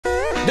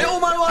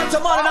want a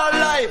man in her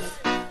life.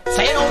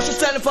 Say you know she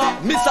selling for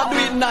Mr. Do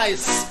It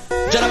Nice.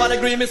 Gentlemen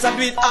agree, Mr.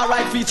 Do It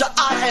alright feature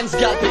all ends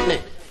girl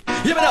picnic.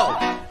 Hear me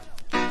now.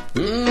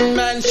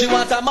 Man, she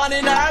want a man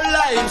in her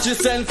life. She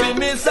send for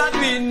Mr. Do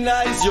It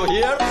Nice, you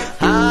hear?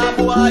 Ah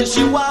boy,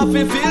 she want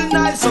to feel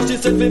nice, so she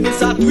send for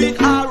Mr. Do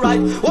It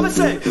alright. What me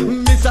say?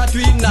 Mr. Do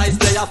It Nice,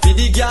 they are for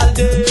the girl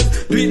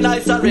them. Do It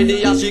Nice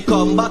already and she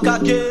come back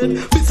again.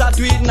 Mr.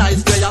 Do It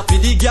Nice, they are for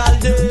the girl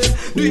them.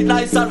 Do It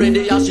Nice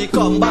already and she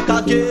come back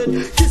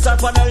again. Kiss her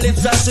on her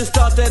lips and she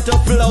started to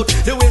float.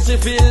 The way she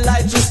feel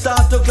like she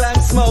start to climb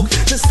smoke.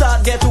 She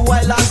start get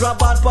wild and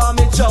grab on for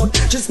me choke.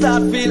 She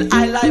start feel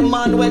I like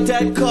man with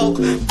take coke.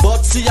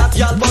 But see a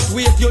girl, but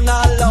wait, you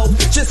not allowed.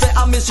 She say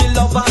I miss she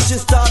love and she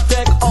start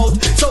take out.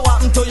 So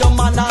what happened to your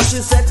man and she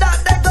said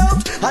that they go.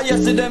 And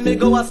yesterday me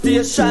go a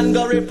station,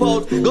 go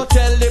report. Go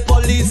tell the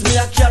police me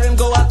I carry him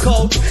go a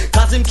coat.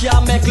 Cause him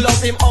can't make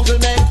love, him uncle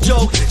make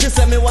joke. She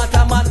say me want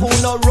a man who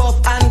no rough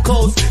and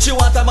coast. She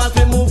want a man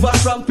to move her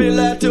from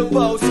pillar to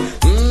post.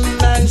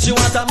 Man, she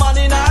want a man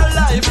in her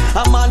life.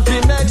 A man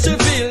to make she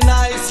feel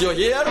nice, you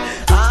hear?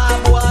 Ah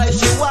boy,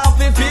 she want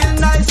to feel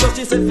nice. So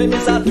she said for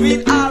Mr. Do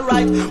It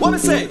alright. What me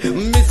say?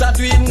 Mr.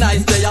 Do It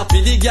Nice, they are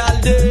for the girl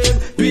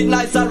them. Do It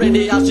Nice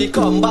already and she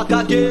come back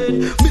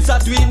again.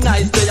 Mr. Do It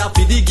Nice, they are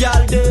for the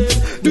girl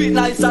them. Do It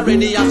Nice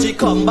already and she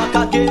come back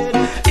again.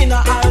 In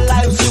her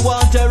life she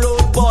want a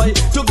road boy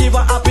to give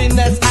her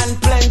happiness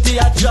and plenty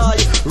of joy.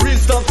 Real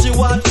stuff she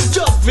want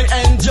just to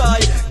enjoy.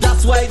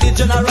 That's why the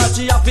general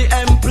she have to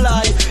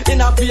employ. In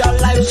her real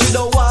life she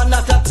don't want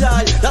not a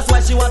tie. That's why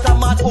she want a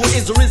man who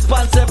is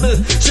responsible.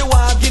 She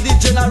want give the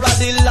general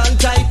the land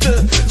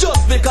title.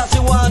 Just because she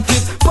want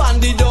it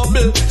pan the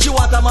double. She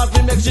want a man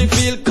to make she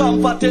feel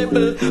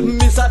comfortable.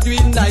 Mr. Do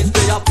It Nice,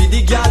 they are for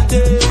the girl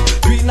day.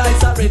 Do It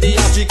Nice already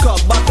and she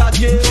come back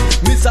again.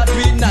 Mr. Do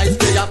It Nice,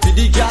 they are for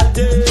the girl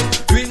day.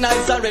 Do It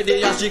Nice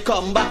already and she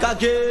come back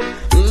again.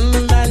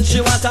 Man,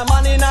 she want a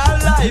man in her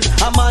life.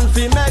 A man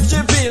fi make she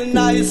feel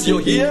nice, you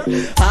hear?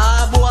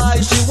 Ah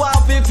boy, she want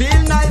fi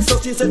feel nice. So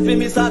she said fi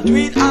Mr. Do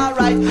It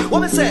alright.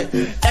 What me say?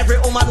 Every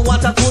woman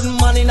want a good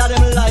man in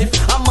them life.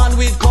 A man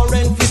with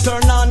current fi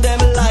turn on them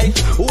light.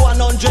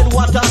 100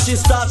 watt and she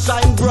start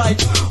shine bright.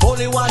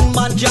 Only one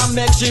man can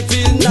make she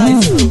feel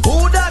nice.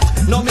 Who that?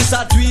 No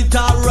Mr. Do It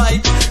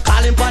alright.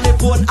 Call him on the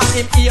phone and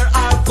him hear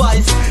our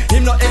voice.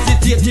 Him no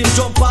hesitate, him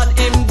jump on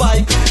him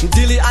bike.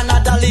 Dilly and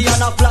a dolly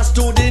and a flash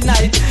to the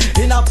night.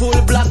 In a full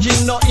black,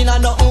 him no in a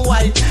nothing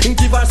white. Him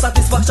give her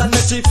satisfaction,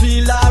 make she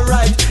feel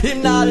alright.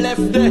 Him not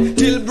left there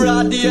till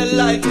broad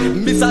daylight.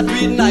 Mr. Do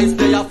It Nice,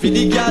 they are for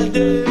the girl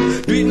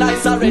day. Do It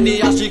Nice already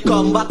and she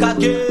come back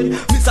again.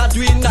 Mr.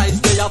 Do It Nice,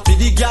 they are for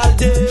the girl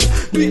day.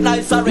 Do It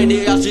Nice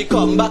already and she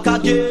come back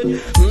again.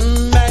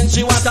 Man,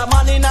 she want a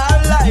man in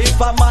her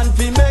life. A man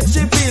fi make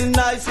she feel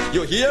nice,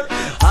 you hear?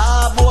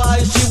 Ah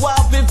boy, she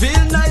want fi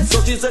feel nice.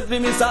 So she said fi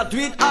Mr. Do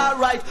It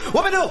alright.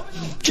 What me do?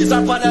 Kiss her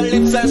on her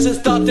lips and she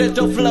started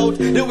to float.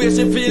 The way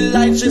she feel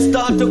like she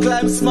start to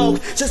climb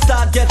smoke. She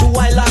start get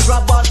wild and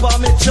grab on for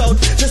me choke.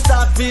 She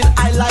start feel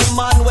I like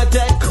man with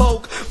take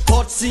coke.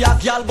 But see a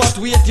girl but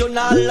wait you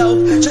not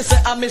love. She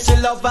say I miss she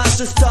love and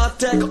she start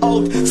take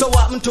out. So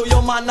what happened to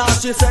your man now?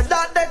 She said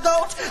that they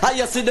go. I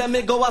yesterday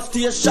me go a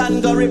station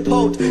go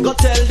report. Go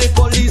tell the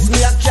police me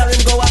I carry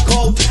him go a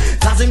coat.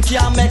 Cause him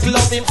can't make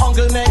love, him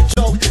uncle make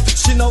joke.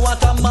 She know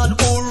what a man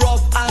who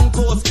rough and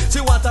coarse.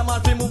 She want a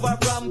man to move her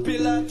from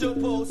pillar to